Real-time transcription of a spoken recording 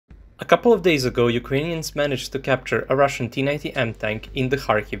A couple of days ago, Ukrainians managed to capture a Russian T-90M tank in the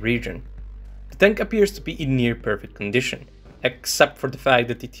Kharkiv region. The tank appears to be in near perfect condition, except for the fact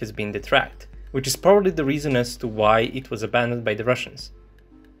that it has been detracked, which is probably the reason as to why it was abandoned by the Russians.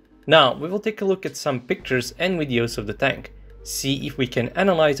 Now, we will take a look at some pictures and videos of the tank, see if we can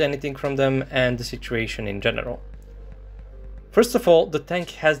analyze anything from them and the situation in general. First of all, the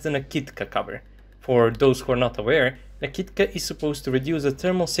tank has the Nakitka cover. For those who are not aware, Nakitka is supposed to reduce the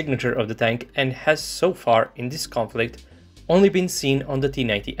thermal signature of the tank and has so far in this conflict only been seen on the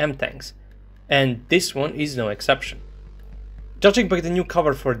T-90M tanks, and this one is no exception. Judging by the new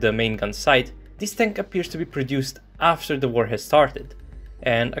cover for the main gun sight, this tank appears to be produced after the war has started,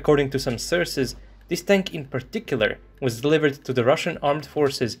 and according to some sources, this tank in particular was delivered to the Russian armed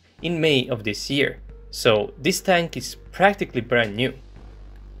forces in May of this year, so this tank is practically brand new.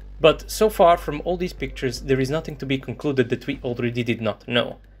 But so far from all these pictures, there is nothing to be concluded that we already did not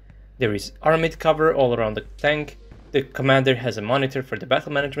know. There is armament cover all around the tank, the commander has a monitor for the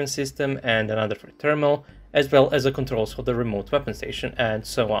battle management system and another for thermal, as well as the controls for the remote weapon station, and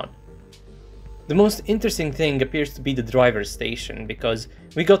so on. The most interesting thing appears to be the driver's station, because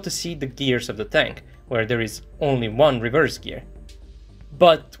we got to see the gears of the tank, where there is only one reverse gear.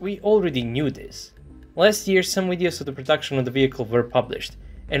 But we already knew this. Last year some videos of the production of the vehicle were published,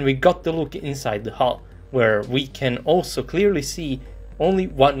 and we got to look inside the hull, where we can also clearly see only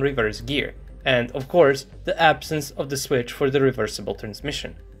one reverse gear, and of course the absence of the switch for the reversible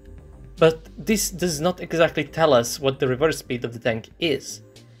transmission. But this does not exactly tell us what the reverse speed of the tank is.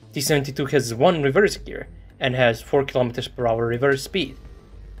 T-72 has one reverse gear and has 4 km/h reverse speed.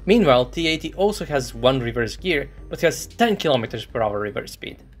 Meanwhile, T-80 also has one reverse gear but has 10 km/h reverse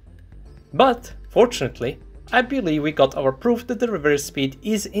speed. But fortunately, I believe we got our proof that the reverse speed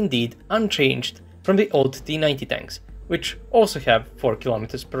is indeed unchanged from the old T-90 tanks, which also have 4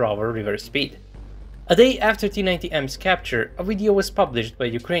 km/h reverse speed. A day after T-90M's capture, a video was published by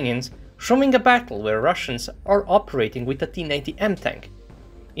Ukrainians showing a battle where Russians are operating with a T-90M tank.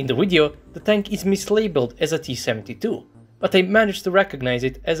 In the video, the tank is mislabeled as a T-72, but I managed to recognize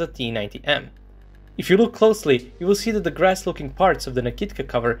it as a T-90M. If you look closely, you will see that the grass-looking parts of the Nakitka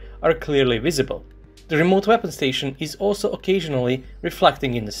cover are clearly visible. The remote weapon station is also occasionally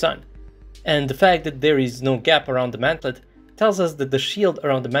reflecting in the sun, and the fact that there is no gap around the mantlet tells us that the shield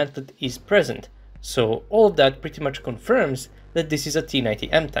around the mantlet is present, so all of that pretty much confirms that this is a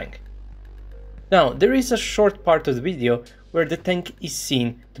T-90M tank. Now, there is a short part of the video where the tank is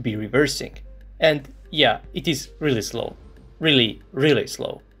seen to be reversing, and yeah, it is really slow. Really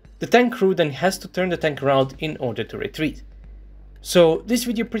slow. The tank crew then has to turn the tank around in order to retreat. So this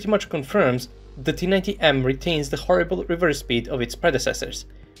video pretty much confirms the T-90M retains the horrible reverse speed of its predecessors,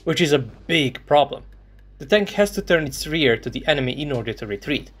 which is a big problem. The tank has to turn its rear to the enemy in order to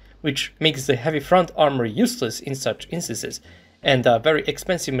retreat, which makes the heavy front armor useless in such instances, and a very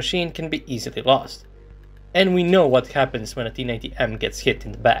expensive machine can be easily lost. And we know what happens when a T-90M gets hit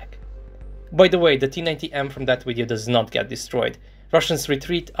in the back. By the way, the T-90M from that video does not get destroyed. Russians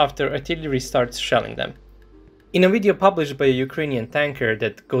retreat after artillery starts shelling them. In a video published by a Ukrainian tanker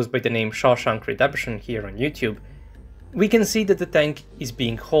that goes by the name Shawshank Redemption here on YouTube, we can see that the tank is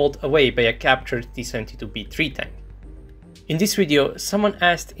being hauled away by a captured T-72B3 tank. In this video, someone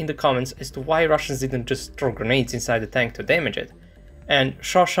asked in the comments as to why Russians didn't just throw grenades inside the tank to damage it, and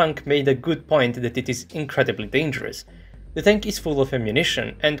Shawshank made a good point that it is incredibly dangerous. The tank is full of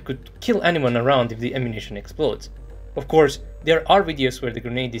ammunition and could kill anyone around if the ammunition explodes. Of course, there are videos where the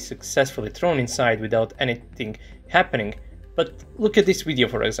grenade is successfully thrown inside without anything happening, but look at this video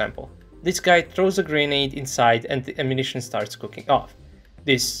for example. This guy throws a grenade inside and the ammunition starts cooking off.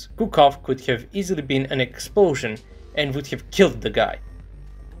 This cook-off could have easily been an explosion and would have killed the guy.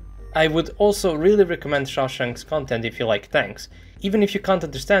 I would also really recommend Shawshank's content if you like tanks. Even if you can't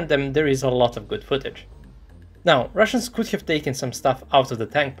understand them, there is a lot of good footage. Now, Russians could have taken some stuff out of the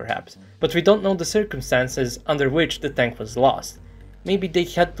tank perhaps, but we don't know the circumstances under which the tank was lost. Maybe they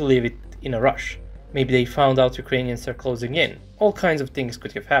had to leave it in a rush. Maybe they found out Ukrainians are closing in. All kinds of things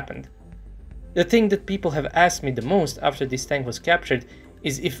could have happened. The thing that people have asked me the most after this tank was captured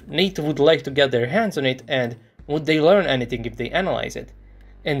is if NATO would like to get their hands on it and would they learn anything if they analyze it.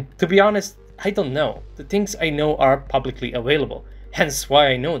 And to be honest, I don't know. The things I know are publicly available, hence why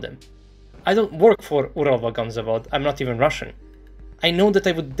I know them. I don't work for Uralvagonzavod, I'm not even Russian. I know that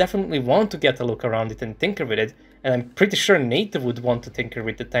I would definitely want to get a look around it and tinker with it, and I'm pretty sure NATO would want to tinker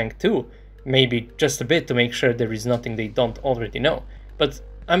with the tank too, maybe just a bit to make sure there is nothing they don't already know, but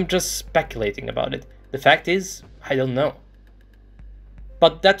I'm just speculating about it. The fact is, I don't know.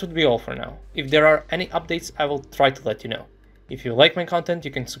 But that would be all for now. If there are any updates, I will try to let you know. If you like my content,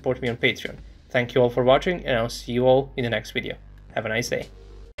 you can support me on Patreon. Thank you all for watching, and I'll see you all in the next video. Have a nice day.